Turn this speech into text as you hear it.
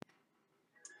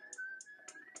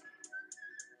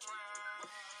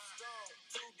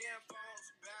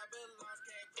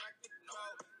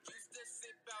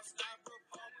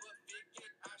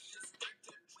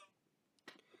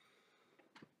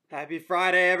Happy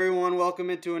Friday, everyone. Welcome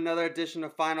into another edition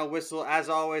of Final Whistle. As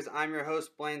always, I'm your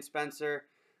host, Blaine Spencer.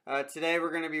 Today, we're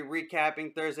going to be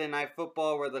recapping Thursday Night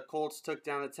Football, where the Colts took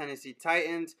down the Tennessee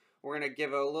Titans. We're going to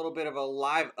give a little bit of a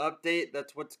live update.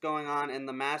 That's what's going on in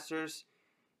the Masters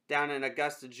down in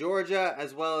Augusta, Georgia,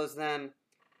 as well as then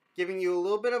giving you a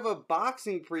little bit of a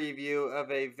boxing preview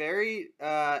of a very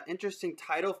interesting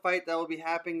title fight that will be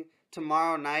happening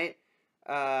tomorrow night.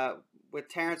 With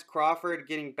Terrence Crawford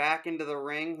getting back into the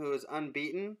ring, who is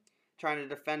unbeaten, trying to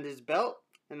defend his belt.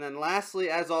 And then lastly,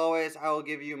 as always, I will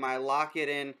give you my lock it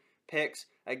in picks.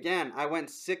 Again, I went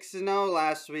 6-0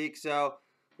 last week, so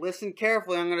listen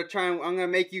carefully. I'm gonna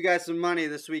make you guys some money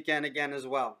this weekend again as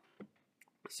well.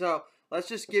 So let's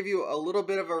just give you a little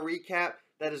bit of a recap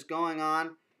that is going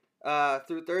on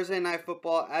through Thursday Night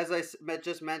Football. As I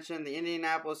just mentioned, the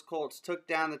Indianapolis Colts took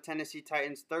down the Tennessee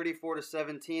Titans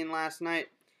 34-17 last night.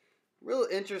 Real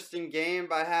interesting game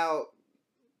by how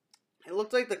it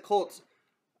looked like the Colts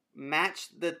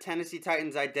matched the Tennessee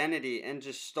Titans' identity and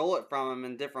just stole it from them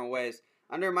in different ways.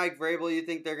 Under Mike Vrabel, you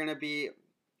think they're going to be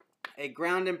a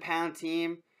ground and pound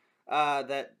team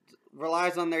that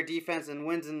relies on their defense and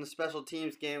wins in the special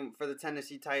teams game for the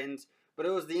Tennessee Titans. But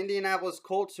it was the Indianapolis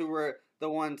Colts who were the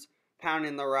ones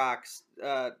pounding the rocks,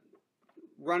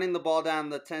 running the ball down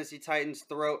the Tennessee Titans'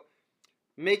 throat,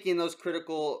 making those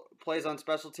critical plays on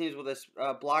special teams with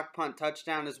a block punt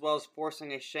touchdown, as well as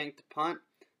forcing a shanked punt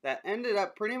that ended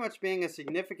up pretty much being a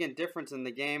significant difference in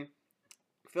the game.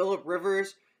 Phillip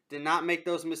Rivers did not make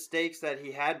those mistakes that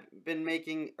he had been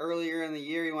making earlier in the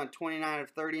year. He went 29 of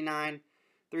 39,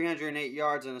 308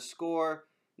 yards and a score.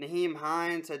 Nyheim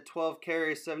Hines had 12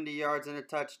 carries, 70 yards and a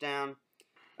touchdown.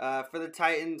 For the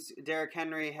Titans, Derrick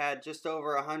Henry had just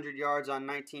over 100 yards on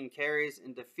 19 carries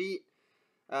in defeat.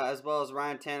 As well as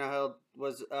Ryan Tannehill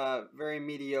was very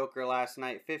mediocre last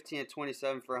night, 15 of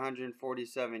 27 for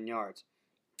 147 yards.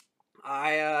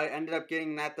 I ended up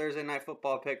getting that Thursday Night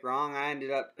Football pick wrong. I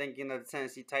ended up thinking that the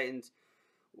Tennessee Titans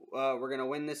were going to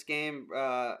win this game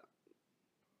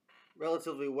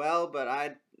relatively well, but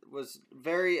I was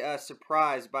very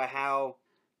surprised by how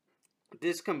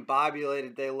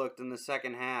discombobulated they looked in the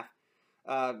second half,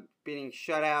 being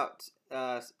shut out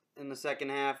in the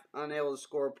second half, unable to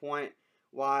score a point,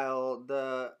 while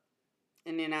the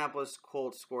Indianapolis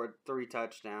Colts scored 3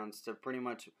 touchdowns to pretty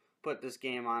much put this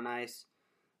game on ice.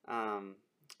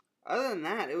 Other than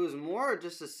that, it was more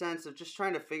just a sense of just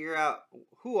trying to figure out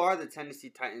who are the Tennessee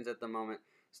Titans at the moment.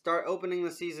 Start opening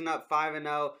the season up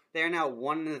 5-0. They are now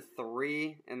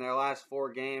 1-3 in their last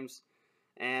 4 games.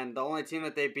 And the only team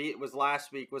that they beat was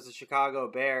last week was the Chicago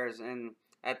Bears. And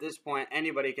at this point,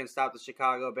 anybody can stop the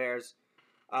Chicago Bears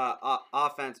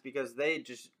offense because they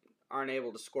just aren't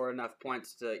able to score enough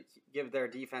points to give their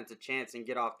defense a chance and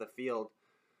get off the field.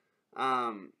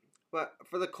 But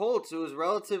for the Colts, it was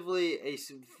relatively a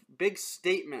big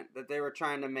statement that they were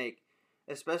trying to make,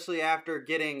 especially after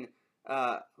getting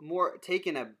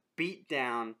taking a beat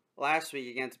down last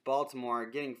week against Baltimore,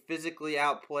 getting physically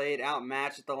outplayed,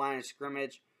 outmatched at the line of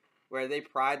scrimmage, where they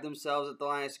pride themselves at the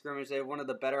line of scrimmage. They have one of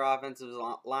the better offensive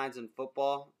lines in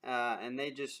football, and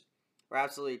they just were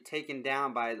absolutely taken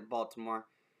down by Baltimore.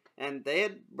 And they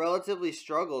had relatively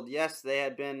struggled. Yes, they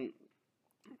had been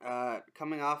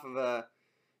coming off of a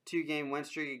 2-game win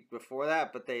streak before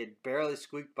that, but they had barely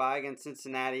squeaked by against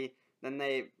Cincinnati. Then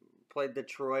they played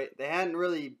Detroit. They hadn't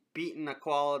really beaten a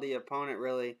quality opponent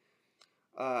really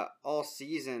all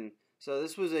season. So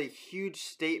this was a huge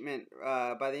statement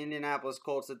by the Indianapolis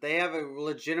Colts that they have a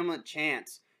legitimate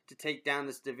chance to take down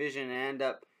this division and end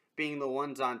up being the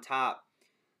ones on top.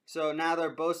 So now they're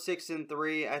both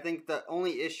 6-3. I think the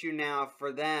only issue now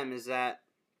for them is that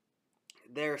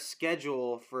their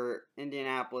schedule for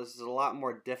Indianapolis is a lot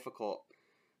more difficult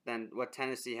than what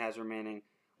Tennessee has remaining.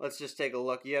 Let's just take a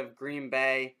look. You have Green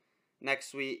Bay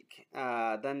next week.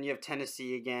 Then you have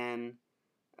Tennessee again.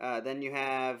 Then you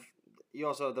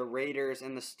also have the Raiders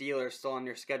and the Steelers still on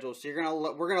your schedule. So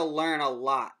we're gonna learn a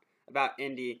lot about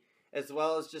Indy, as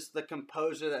well as just the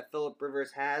composure that Phillip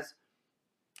Rivers has.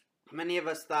 Many of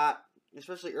us thought,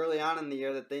 especially early on in the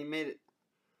year, that they made it.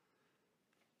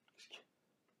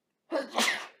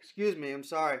 Excuse me, I'm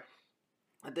sorry.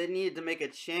 That they needed to make a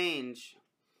change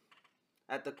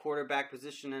at the quarterback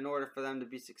position in order for them to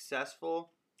be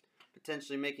successful.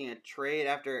 Potentially making a trade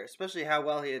after, especially how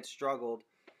well he had struggled.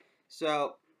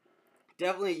 So,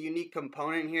 definitely a unique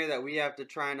component here that we have to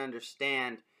try and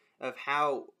understand of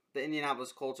how the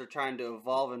Indianapolis Colts are trying to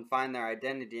evolve and find their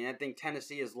identity. And I think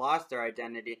Tennessee has lost their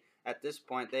identity at this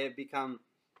point. They have become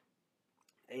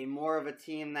a more of a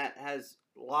team that has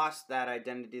lost that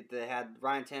identity that they had.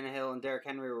 Ryan Tannehill and Derrick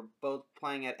Henry were both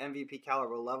playing at MVP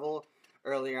caliber level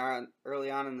early on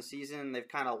in the season. They've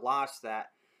kind of lost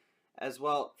that as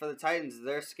well. For the Titans,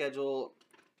 their schedule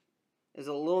is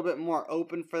a little bit more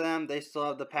open for them. They still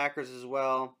have the Packers as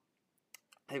well.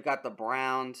 They've got the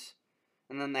Browns,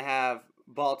 and then they have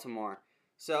Baltimore.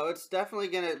 So it's definitely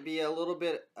going to be a little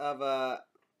bit of a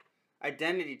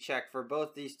identity check for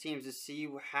both these teams to see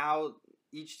how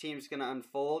each team's going to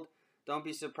unfold. Don't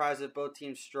be surprised if both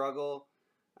teams struggle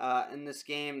in this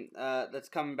game that's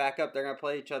coming back up. They're going to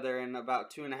play each other in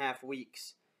about 2.5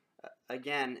 weeks.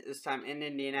 Again, this time in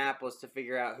Indianapolis to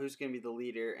figure out who's going to be the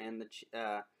leader and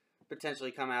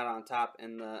potentially come out on top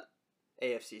in the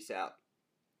AFC South.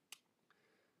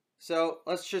 So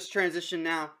let's just transition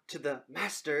now to the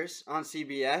Masters on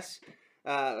CBS.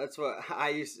 That's what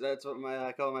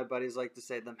I call my buddies like to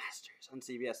say, the Masters on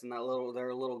CBS, and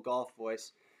their little golf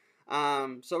voice.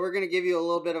 So we're gonna give you a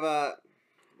little bit of a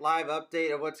live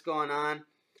update of what's going on.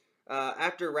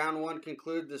 After round 1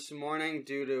 concluded this morning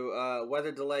due to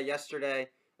weather delay yesterday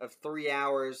of 3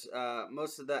 hours,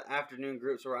 most of the afternoon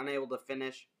groups were unable to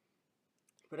finish.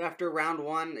 But after round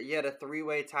 1, you had a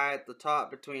 3-way tie at the top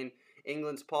between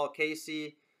England's Paul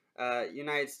Casey,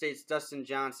 United States' Dustin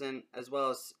Johnson, as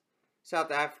well as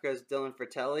South Africa's Dylan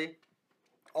Frittelli.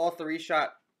 All 3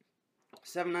 shot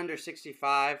 7 under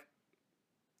 65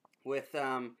 with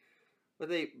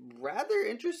a rather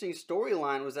interesting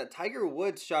storyline was that Tiger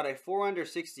Woods shot a 4 under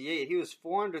 68. He was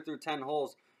 4 under through 10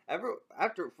 holes.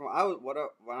 What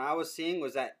I was seeing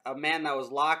was that a man that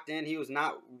was locked in, he was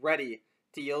not ready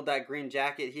to yield that green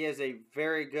jacket. He has a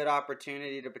very good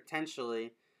opportunity to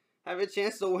potentially have a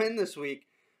chance to win this week,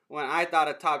 when I thought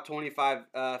a top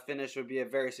 25 finish would be a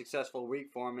very successful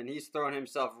week for him, and he's thrown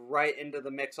himself right into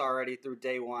the mix already through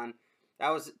day 1. That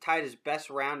was tied his best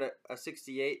round at a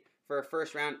 68 for a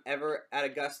first round ever at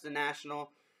Augusta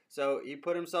National. So he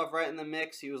put himself right in the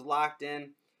mix. He was locked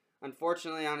in.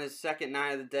 Unfortunately, on his second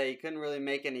 9 of the day, he couldn't really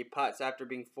make any putts after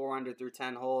being 4 under through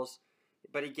 10 holes.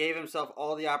 But he gave himself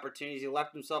all the opportunities. He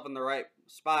left himself in the right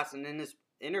spots, and in his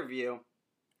interview,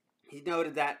 he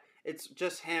noted that it's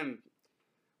just him.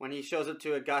 When he shows up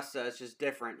to Augusta, it's just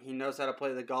different. He knows how to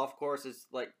play the golf course. It's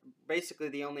like basically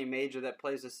the only major that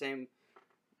plays the same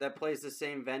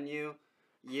venue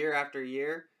year after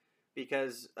year,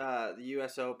 because the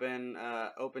U.S. Open,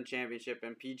 Open Championship,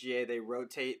 and PGA, they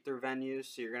rotate through venues.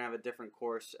 So you're gonna have a different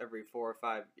course every 4 or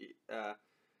 5,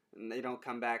 and they don't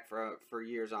come back for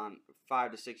years, on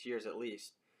 5 to 6 years at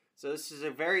least. So this is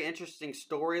a very interesting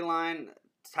storyline.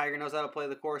 Tiger knows how to play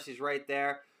the course. He's right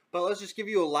there. But let's just give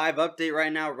you a live update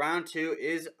right now. Round 2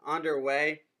 is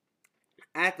underway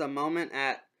at the moment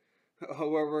at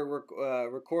where we're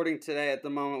recording today. At the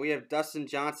moment, we have Dustin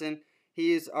Johnson.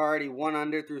 He is already 1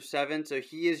 under through 7, so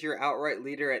he is your outright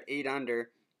leader at 8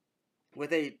 under.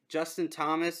 With a Justin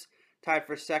Thomas tied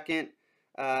for second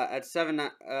at 7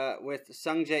 with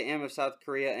Sungjae Im of South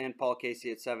Korea and Paul Casey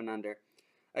at 7 under.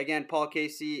 Again, Paul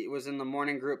Casey was in the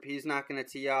morning group. He's not going to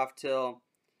tee off till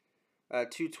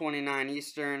 2:29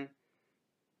 Eastern,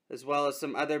 as well as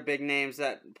some other big names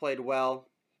that played well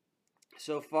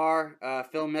so far.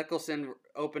 Phil Mickelson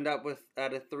opened up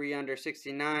at a 3 under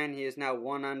 69. He is now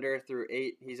 1 under through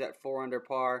 8. He's at 4 under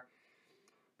par.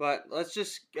 But let's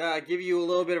just give you a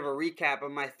little bit of a recap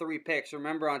of my 3 picks.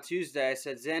 Remember, on Tuesday I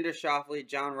said Xander Schauffele,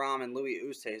 Jon Rahm, and Louis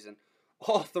Oosthuizen.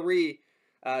 All 3,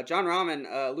 Jon Rahm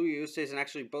and Louis Oosthuizen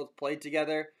actually both played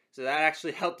together. So that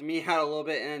actually helped me out a little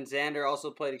bit, and Xander also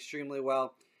played extremely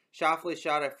well. Schauffele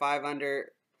shot at 5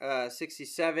 under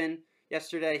 67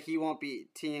 yesterday. He won't be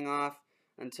teeing off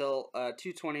until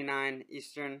 2:29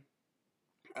 Eastern,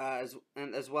 as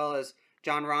well as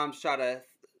Jon Rahm shot a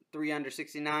 3 under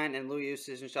 69, and Louis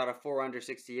Oosthuizen shot a 4 under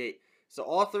 68. So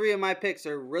all 3 of my picks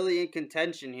are really in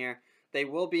contention here. They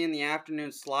will be in the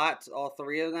afternoon slots, all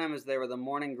 3 of them, as they were the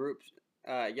morning groups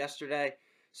yesterday.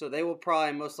 So they will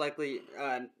probably most likely.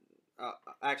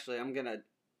 Actually,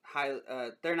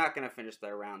 they're not going to finish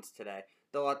their rounds today.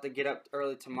 They'll have to get up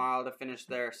early tomorrow to finish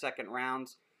their second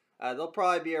rounds. They'll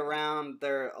probably be around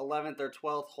their 11th or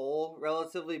 12th hole,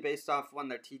 relatively, based off when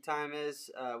their tee time is,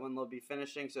 when they'll be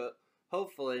finishing. So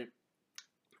hopefully,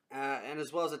 and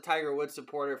as well as a Tiger Woods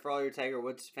supporter, for all your Tiger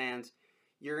Woods fans,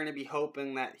 you're going to be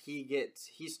hoping that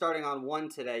he's starting on 1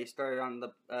 today. He started on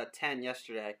the 10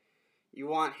 yesterday. You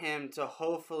want him to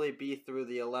hopefully be through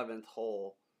the 11th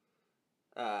hole.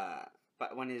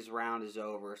 But when his round is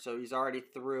over. So he's already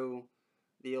through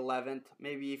the 11th.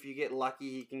 Maybe if you get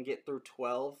lucky, he can get through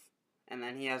 12. And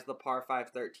then he has the par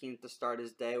 5 13th to start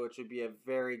his day, which would be a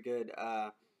very good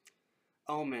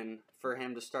omen for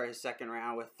him to start his second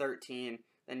round with 13.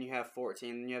 Then you have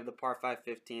 14. Then you have the par 5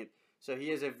 15th. So he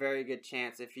has a very good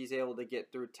chance if he's able to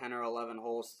get through 10 or 11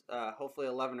 holes, hopefully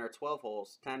 11 or 12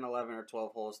 holes, 10, 11, or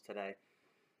 12 holes today.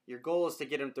 Your goal is to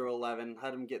get him through 11,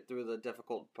 let him get through the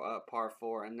difficult par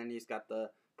 4, and then he's got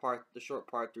the short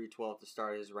par 3 12 to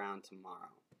start his round tomorrow.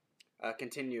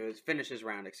 Finish his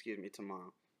round,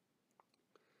 tomorrow.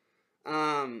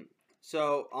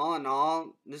 So all in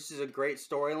all, this is a great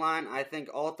storyline. I think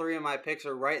all three of my picks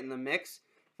are right in the mix.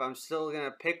 If I'm still going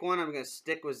to pick one, I'm going to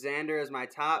stick with Xander as my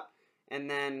top, and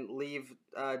then leave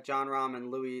Jon Rahm and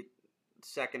Louis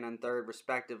second and third,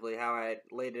 respectively, how I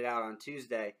laid it out on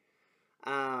Tuesday.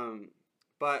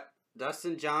 But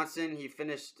Dustin Johnson, he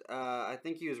finished, I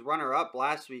think he was runner-up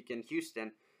last week in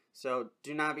Houston. So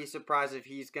do not be surprised if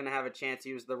he's going to have a chance.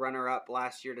 He was the runner-up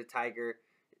last year to Tiger,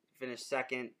 finished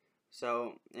second.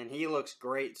 So, and he looks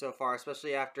great so far,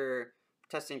 especially after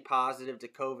testing positive to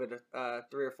COVID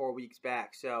 3 or 4 weeks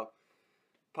back. So,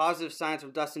 positive signs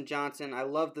from Dustin Johnson. I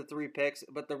love the 3 picks,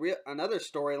 but another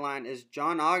storyline is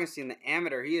John Augustine, the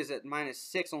amateur. He is at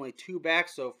 -6, only 2 back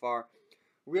so far.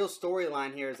 Real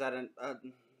storyline here is that a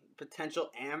potential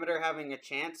amateur having a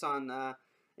chance on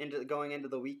going into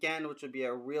the weekend, which would be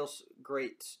a real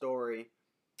great story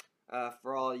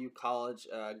for all you college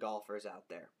golfers out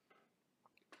there.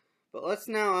 But let's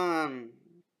now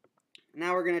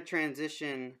we're going to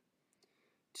transition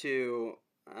to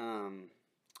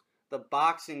the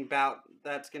boxing bout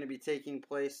that's going to be taking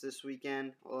place this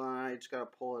weekend. Hold on, I just got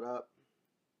to pull it up.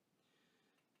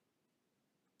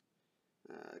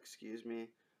 Excuse me.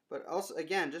 But also,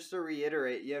 again, just to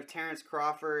reiterate, you have Terrence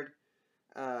Crawford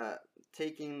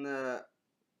taking the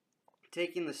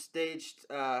stage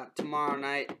tomorrow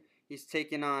night. He's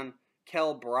taking on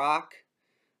Kell Brook,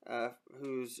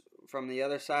 who's from the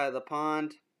other side of the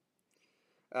pond,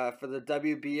 for the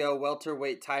WBO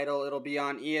welterweight title. It'll be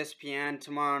on ESPN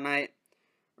tomorrow night.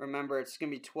 Remember, it's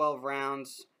going to be 12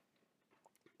 rounds.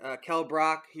 Kell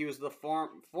Brook, he was the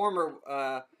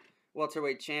former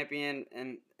welterweight champion,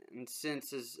 and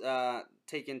since has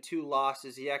taken 2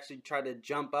 losses. He actually tried to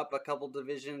jump up a couple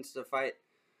divisions to fight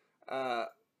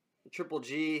Triple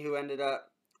G, who ended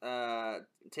up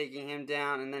taking him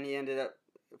down, and then he ended up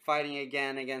fighting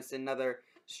again against another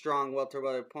strong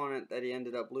welterweight opponent that he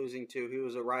ended up losing to. He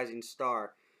was a rising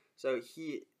star.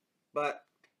 But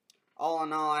all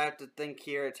in all, I have to think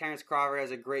here, Terrence Crawford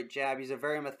has a great jab. He's a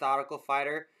very methodical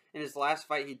fighter. In his last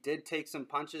fight, he did take some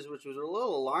punches, which was a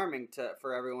little alarming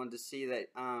for everyone to see that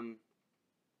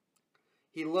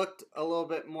he looked a little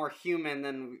bit more human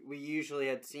than we usually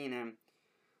had seen him.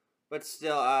 But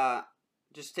still,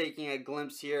 just taking a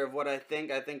glimpse here of what I think.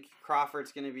 I think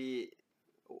Crawford's going to be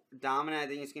dominant. I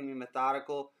think he's going to be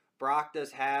methodical. Brock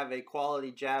does have a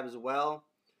quality jab as well,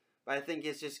 but I think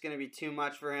it's just going to be too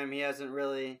much for him. He hasn't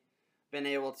really been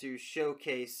able to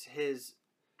showcase his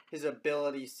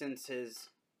ability since his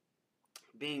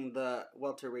being the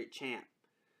welterweight champ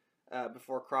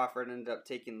before Crawford ended up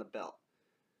taking the belt.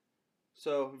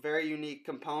 So, very unique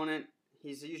component.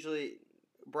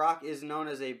 Brock is known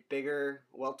as a bigger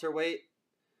welterweight,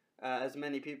 as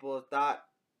many people have thought,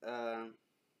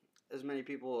 as many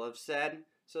people have said.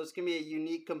 So it's going to be a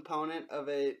unique component of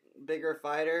a bigger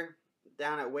fighter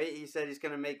down at weight. He said he's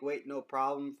going to make weight no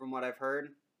problem from what I've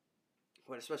heard,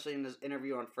 but especially in this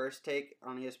interview on First Take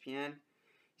on ESPN.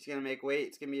 He's going to make weight.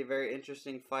 It's going to be a very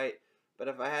interesting fight. But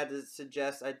if I had to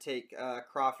suggest, I'd take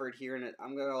Crawford here.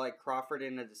 I'm going to like Crawford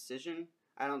in a decision.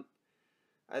 I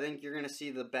think you're going to see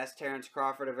the best Terrence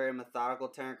Crawford, a very methodical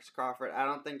Terrence Crawford. I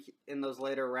don't think in those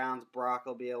later rounds Brock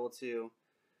will be able to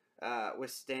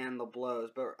withstand the blows.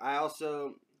 But I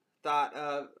also thought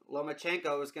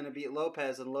Lomachenko was going to beat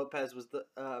Lopez, and Lopez was the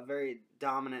very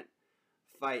dominant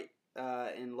fight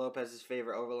in Lopez's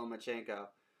favor over Lomachenko.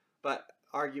 But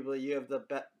arguably, you have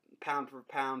the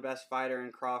pound-for-pound best fighter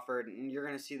in Crawford, and you're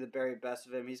going to see the very best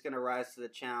of him. He's going to rise to the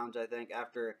challenge, I think,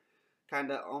 after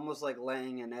kind of almost like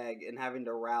laying an egg and having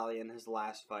to rally in his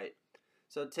last fight.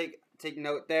 So take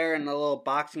note there in the little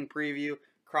boxing preview.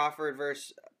 Crawford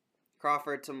is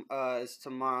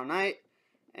tomorrow night,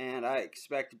 and I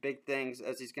expect big things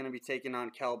as he's going to be taking on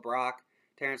Kell Brook,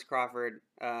 Terrence Crawford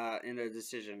in a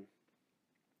decision.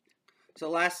 So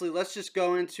lastly, let's just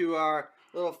go into our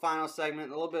little final segment,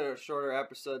 a little bit of a shorter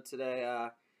episode today,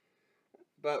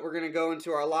 but we're going to go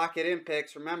into our lock it in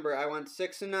picks. Remember, I went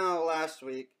 6-0 last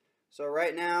week, so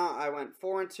right now I went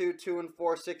 4-2, 2-4,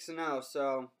 6-0.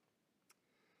 So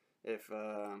if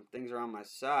things are on my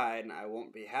side, I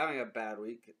won't be having a bad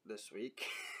week this week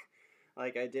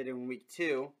like I did in week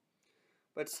 2.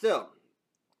 But still,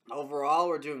 overall,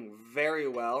 we're doing very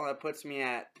well. That puts me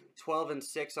at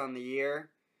 12-6 on the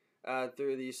year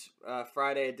through these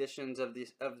Friday editions of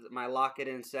my Lock It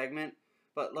In segment.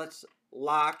 but let's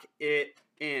lock it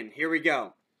in. Here we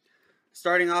go.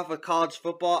 Starting off with college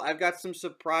football, I've got some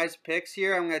surprise picks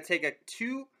here. I'm going to take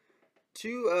two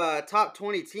top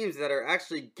 20 teams that are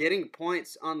actually getting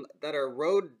points on that are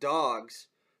road dogs.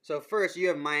 So first, you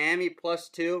have Miami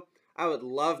 +2. I would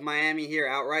love Miami here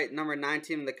outright, number 9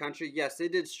 team in the country. Yes, they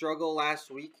did struggle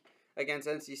last week against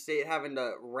NC State, having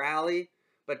to rally,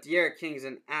 but De'Aaron King's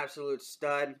an absolute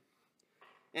stud.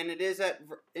 And it is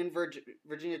in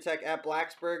Virginia Tech at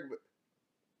Blacksburg.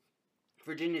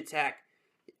 Virginia Tech,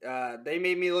 they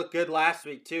made me look good last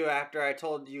week too. After I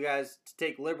told you guys to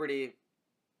take Liberty,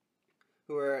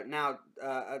 who are now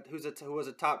who was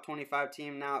a top 25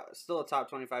 team, now still a top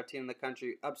 25 team in the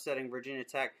country, upsetting Virginia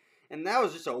Tech, and that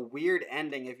was just a weird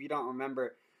ending. If you don't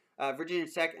remember, Virginia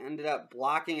Tech ended up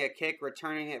blocking a kick,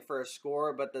 returning it for a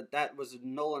score, but that was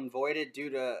null and voided due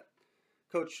to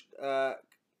Coach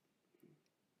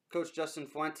Justin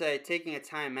Fuente taking a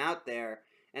timeout there.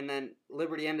 And then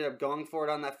Liberty ended up going for it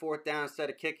on that 4th down instead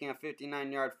of kicking a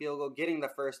 59-yard field goal, getting the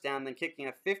first down, then kicking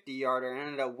a 50-yarder, and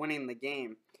ended up winning the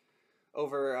game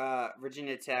over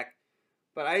Virginia Tech.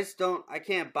 But I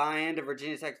can't buy into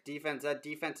Virginia Tech's defense. That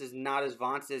defense is not as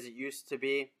vaunted as it used to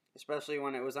be, especially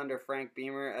when it was under Frank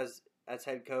Beamer as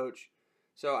head coach.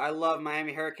 So I love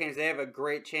Miami Hurricanes. They have a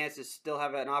great chance to still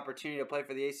have an opportunity to play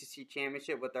for the ACC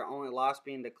Championship, with their only loss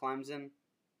being to Clemson.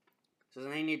 So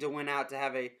they need to win out to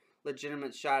have a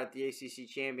legitimate shot at the ACC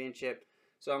Championship.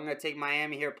 So I'm going to take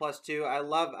Miami here +2. I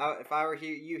love, if I were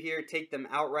you here, take them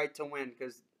outright to win,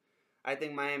 because I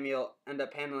think Miami will end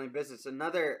up handling business.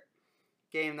 Another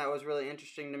game that was really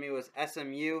interesting to me was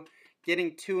SMU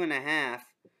getting 2.5.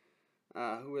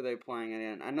 Who are they playing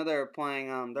again? I know they're playing,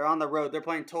 they're on the road. They're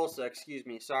playing Tulsa,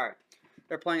 sorry.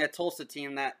 They're playing a Tulsa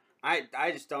team that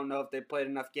I just don't know if they played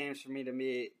enough games for me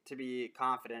to be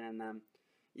confident in them.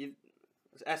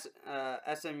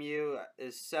 SMU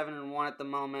is 7-1 at the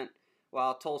moment,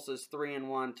 while Tulsa is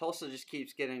 3-1. Tulsa just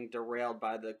keeps getting derailed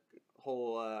by the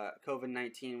whole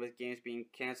COVID-19, with games being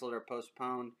canceled or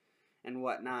postponed and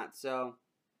whatnot. So,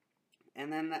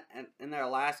 and then in their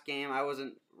last game, I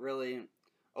wasn't really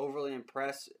overly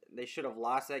impressed. They should have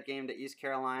lost that game to East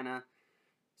Carolina.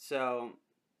 So,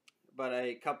 but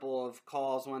a couple of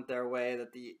calls went their way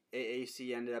that the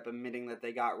AAC ended up admitting that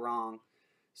they got wrong.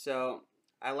 So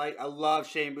I love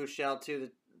Shane Buechele too,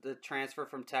 the transfer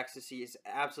from Texas. He's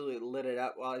absolutely lit it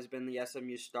up while he's been the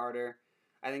SMU starter.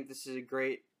 I think this is a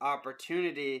great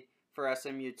opportunity for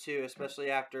SMU too,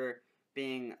 especially after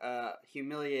being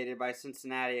humiliated by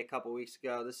Cincinnati a couple weeks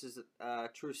ago. This is a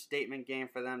true statement game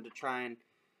for them to try and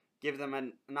give them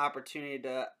an opportunity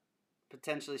to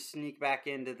potentially sneak back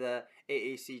into the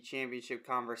AAC championship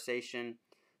conversation.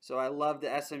 So I love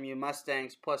the SMU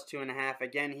Mustangs +2.5.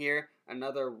 Again here,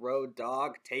 another road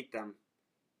dog. Take them.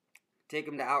 Take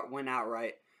them to win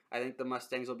outright. I think the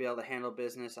Mustangs will be able to handle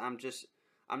business. I'm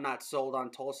not sold on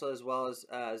Tulsa, as well as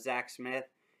Zach Smith,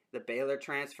 the Baylor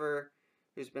transfer,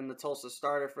 who's been the Tulsa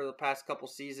starter for the past couple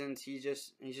seasons. He's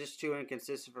just too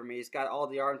inconsistent for me. He's got all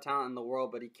the arm talent in the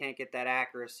world, but he can't get that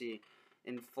accuracy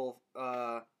in full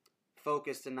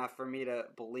focused enough for me to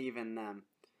believe in them.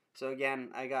 So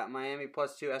again, I got Miami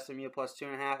 +2, SMU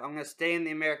 +2.5. I'm going to stay in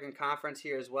the American Conference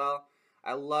here as well.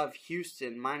 I love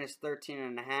Houston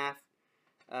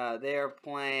 -13.5. They are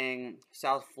playing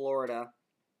South Florida,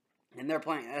 and they're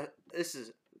playing. This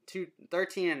is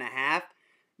 13.5.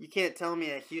 You can't tell me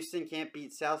that Houston can't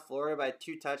beat South Florida by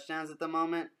 2 touchdowns at the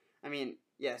moment. I mean,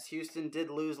 yes, Houston did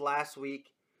lose last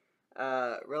week,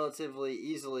 relatively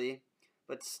easily,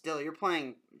 but still, you're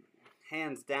playing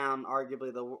hands down,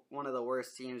 arguably one of the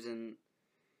worst teams in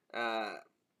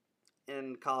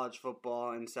college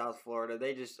football in South Florida.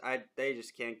 They just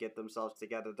can't get themselves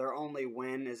together. Their only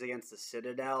win is against the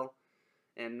Citadel,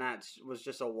 and that was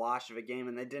just a wash of a game,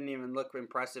 and they didn't even look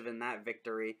impressive in that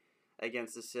victory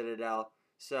against the Citadel.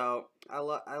 So I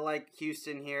like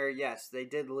Houston here. Yes, they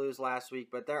did lose last week,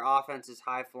 but their offense is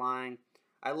high flying.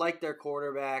 I like their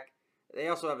quarterback. They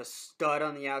also have a stud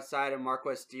on the outside of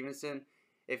Marquez Stevenson.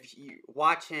 If you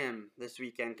watch him this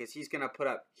weekend, because he's going to put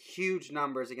up huge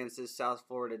numbers against this South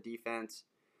Florida defense.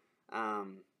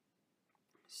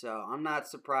 So I'm not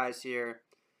surprised here.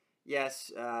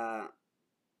 Yes,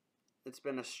 it's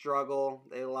been a struggle.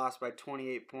 They lost by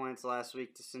 28 points last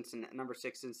week to Cincinnati, number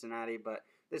 6 Cincinnati, but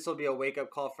this will be a wake-up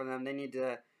call for them. They need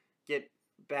to get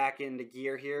back into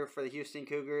gear here for the Houston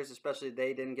Cougars, especially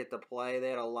they didn't get to play. They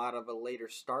had a lot of a later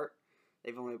start.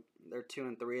 They're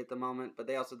 2-3 at the moment, but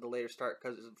they also had the later start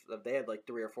because they had like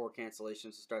 3 or 4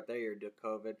 cancellations to start their year due to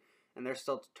COVID, and they're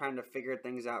still trying to figure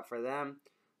things out for them.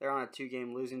 They're on a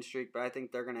 2-game losing streak, but I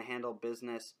think they're going to handle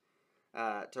business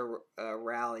to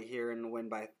rally here and win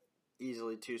by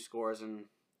easily 2 scores. And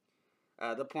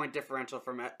the point differential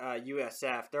from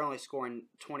USF, they're only scoring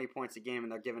 20 points a game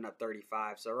and they're giving up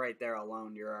 35. So right there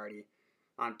alone, you're already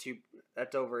on 2.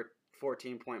 That's over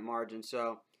 14-point margin.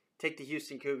 So take the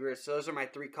Houston Cougars. So those are my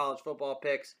 3 college football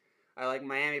picks. I like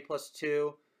Miami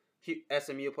 +2,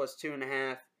 SMU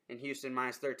 +2.5, and Houston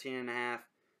 -13.5.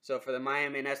 So for the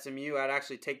Miami and SMU, I'd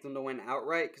actually take them to win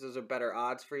outright because those are better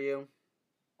odds for you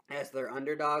as they're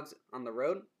underdogs on the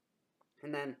road.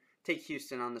 And then take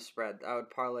Houston on the spread. I would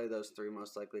parlay those 3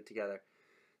 most likely together.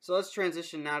 So let's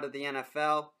transition now to the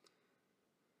NFL.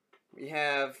 We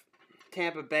have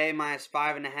Tampa Bay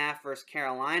 -5.5 versus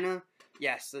Carolina.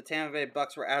 Yes, the Tampa Bay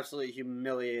Bucks were absolutely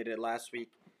humiliated last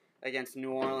week against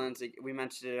New Orleans. We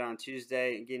mentioned it on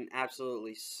Tuesday, getting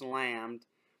absolutely slammed.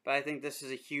 But I think this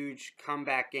is a huge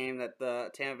comeback game that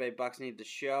the Tampa Bay Bucks need to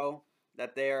show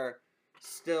that they are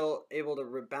still able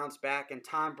to bounce back. And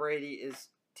Tom Brady's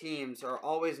teams are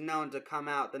always known to come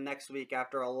out the next week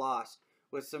after a loss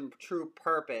with some true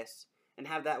purpose and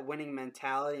have that winning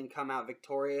mentality and come out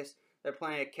victorious. They're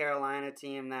playing a Carolina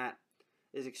team that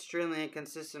is extremely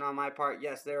inconsistent on my part.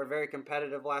 Yes, they were very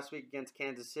competitive last week against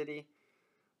Kansas City,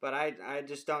 but I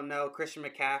just don't know. Christian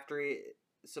McCaffrey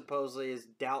supposedly is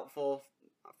doubtful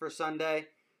for Sunday.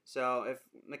 So if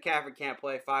McCaffrey can't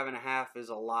play, 5.5 is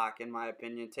a lock in my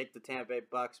opinion. Take the Tampa Bay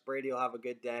Bucks. Brady will have a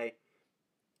good day.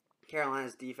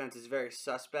 Carolina's defense is very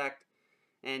suspect,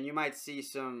 and you might see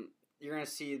you're going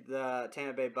to see the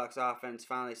Tampa Bay Bucks offense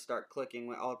finally start clicking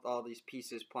with all these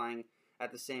pieces playing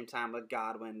at the same time with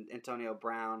Godwin, Antonio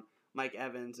Brown, Mike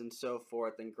Evans, and so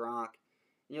forth, and Gronk.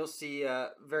 And you'll see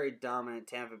a very dominant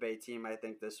Tampa Bay team, I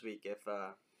think, this week,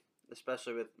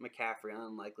 especially with McCaffrey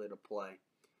unlikely to play.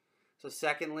 So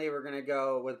secondly, we're going to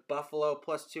go with Buffalo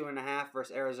 +2.5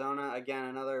 versus Arizona. Again,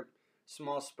 another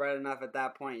small spread enough at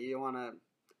that point.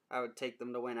 I would take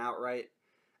them to win outright.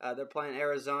 They're playing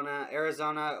Arizona.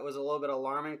 Arizona was a little bit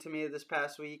alarming to me this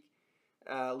past week,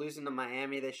 losing to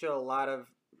Miami. They showed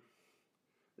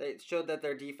that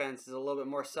their defense is a little bit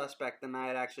more suspect than I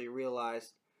had actually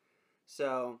realized.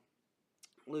 So,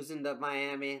 losing to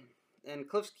Miami. And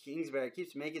Cliff Kingsbury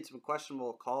keeps making some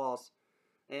questionable calls.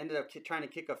 They ended up trying to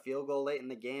kick a field goal late in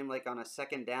the game, like on a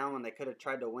second down when they could have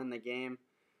tried to win the game.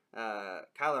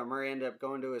 Kyler Murray ended up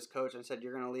going to his coach and said,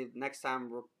 "You're going to leave next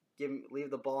time. Leave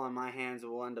the ball in my hands,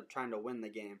 and we'll end up trying to win the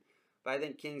game." But I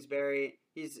think Kingsbury,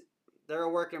 they're a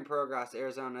work in progress.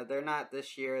 Arizona, they're not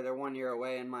this year. They're 1 year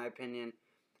away, in my opinion.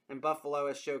 And Buffalo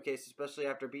has showcased, especially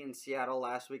after beating Seattle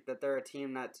last week, that they're a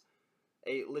team that's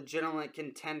a legitimate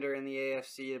contender in the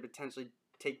AFC to potentially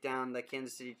take down the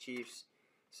Kansas City Chiefs.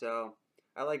 So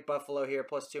I like Buffalo here,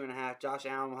 +2.5. Josh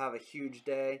Allen will have a huge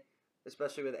day,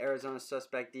 especially with Arizona's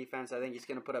suspect defense. I think he's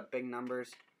going to put up big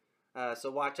numbers. So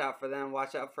watch out for them.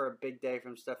 Watch out for a big day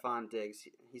from Stephon Diggs.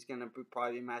 He's going to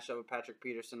probably be matched up with Patrick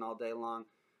Peterson all day long.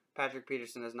 Patrick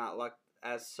Peterson has not looked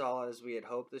as solid as we had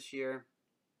hoped this year.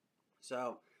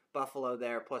 So Buffalo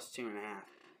there,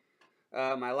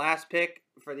 +2.5. My last pick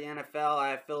for the NFL, I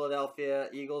have Philadelphia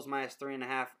Eagles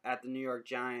 -3.5 at the New York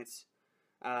Giants.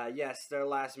 Yes, their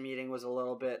last meeting was a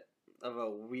little bit of a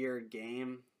weird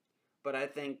game, but I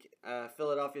think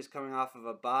Philadelphia's coming off of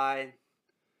a bye.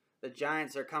 The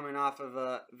Giants are coming off of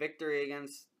a victory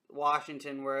against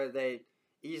Washington where they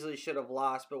easily should have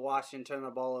lost, but Washington turned the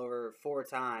ball over 4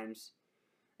 times,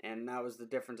 and that was the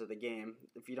difference of the game.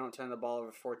 If you don't turn the ball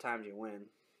over 4 times, you win.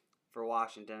 For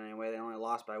Washington, anyway, they only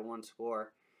lost by 1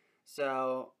 score.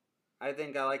 So I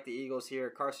think I like the Eagles here.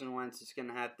 Carson Wentz is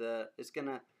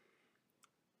gonna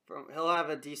he'll have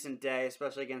a decent day,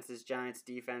 especially against this Giants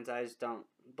defense. I just don't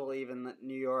believe in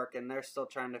New York, and they're still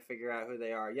trying to figure out who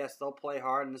they are. Yes, they'll play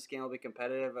hard, and this game will be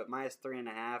competitive, but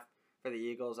 -3.5 for the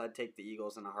Eagles, I'd take the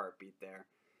Eagles in a heartbeat there.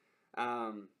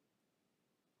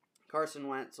 Carson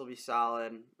Wentz will be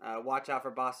solid. Watch out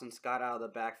for Boston Scott out of the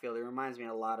backfield. He reminds me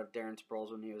a lot of Darren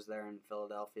Sproles when he was there in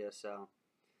Philadelphia. So,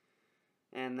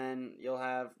 and then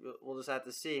we'll just have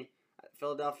to see.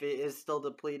 Philadelphia is still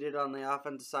depleted on the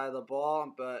offensive side of the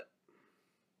ball, but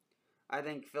I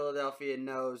think Philadelphia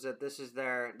knows that this is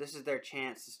their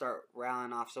chance to start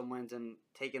rallying off some wins and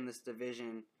taking this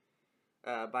division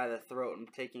by the throat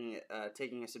and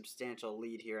taking a substantial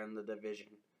lead here in the division.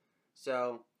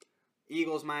 So,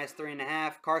 Eagles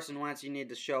 -3.5. Carson Wentz, you need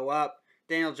to show up.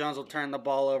 Daniel Jones will turn the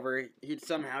ball over. He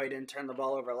didn't turn the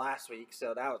ball over last week,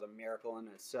 so that was a miracle in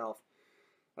itself.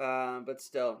 But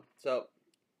still, so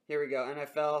here we go.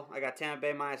 NFL, I got Tampa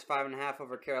Bay -5.5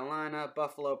 over Carolina,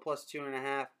 Buffalo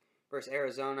 +2.5 versus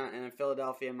Arizona, and then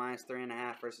Philadelphia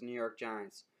 -3.5 versus New York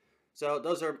Giants. So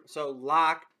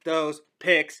lock those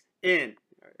picks in.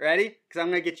 Ready? Because I'm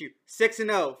gonna get you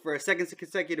 6-0 for a second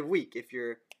consecutive week if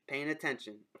you're paying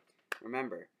attention.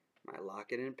 Remember, my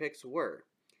lock it in picks were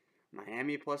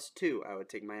Miami +2. I would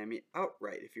take Miami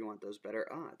outright if you want those better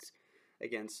odds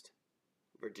against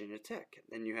Virginia Tech.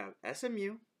 Then you have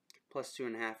SMU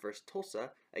 +2.5 versus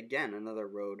Tulsa. Again, another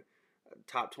road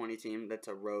top 20 team that's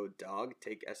a road dog.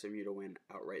 Take SMU to win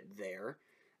outright there.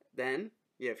 Then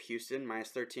you have Houston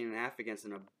 -13.5 against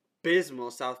an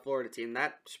abysmal South Florida team.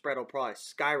 That spread will probably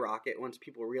skyrocket once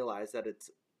people realize that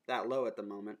it's that low at the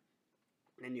moment.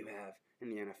 Then you have in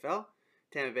the NFL,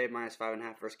 Tampa Bay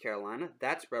 -5.5 versus Carolina.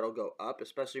 That spread will go up,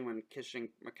 especially when Christian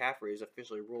McCaffrey is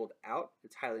officially ruled out.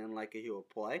 It's highly unlikely he will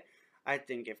play. I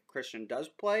think if Christian does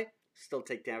play, still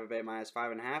take Tampa Bay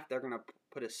 -5.5. They're going to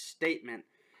put a statement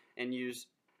and use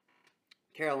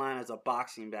Carolina as a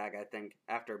boxing bag, I think,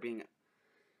 after being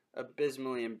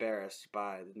abysmally embarrassed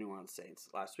by the New Orleans Saints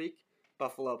last week.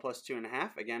 Buffalo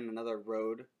 +2.5. Again, another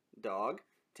road dog.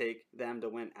 Take them to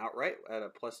win outright at a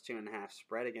 +2.5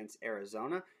 spread against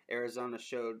Arizona. Arizona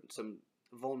showed some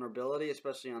vulnerability,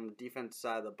 especially on the defense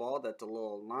side of the ball. That's a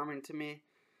little alarming to me.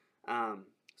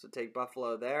 So take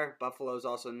Buffalo there. Buffalo is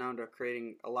also known to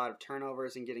creating a lot of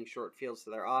turnovers and getting short fields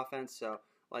to their offense. So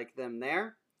like them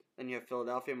there. Then you have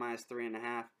Philadelphia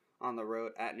 -3.5 on the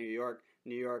road at New York.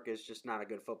 New York is just not a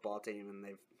good football team,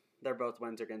 and they're both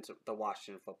wins against the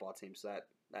Washington football team. So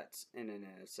that's in and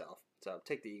in itself. So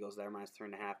take the Eagles there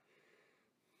 -3.5.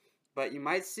 But you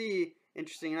might see,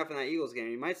 interesting enough in that Eagles game,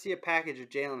 you might see a package of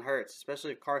Jalen Hurts,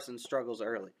 especially if Carson struggles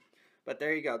early. But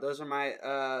there you go. Those are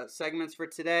my segments for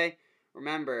today.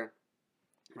 Remember,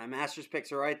 my Masters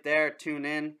picks are right there. Tune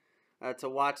in to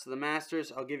watch the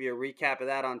Masters. I'll give you a recap of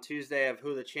that on Tuesday of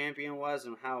who the champion was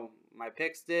and how my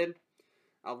picks did.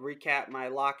 I'll recap my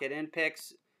lock it in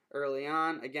picks early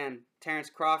on. Again,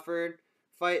 Terrence Crawford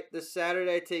fight this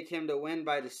Saturday. Take him to win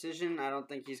by decision. I don't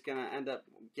think he's going to end up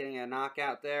getting a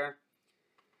knockout there.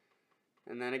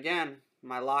 And then again,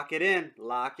 my lock it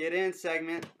in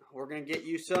segment. We're going to get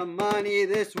you some money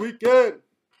this weekend.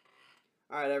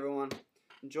 All right, everyone.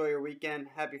 Enjoy your weekend.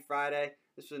 Happy Friday.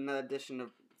 This was another edition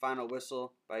of Final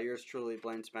Whistle by yours truly,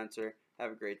 Blaine Spencer.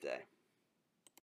 Have a great day.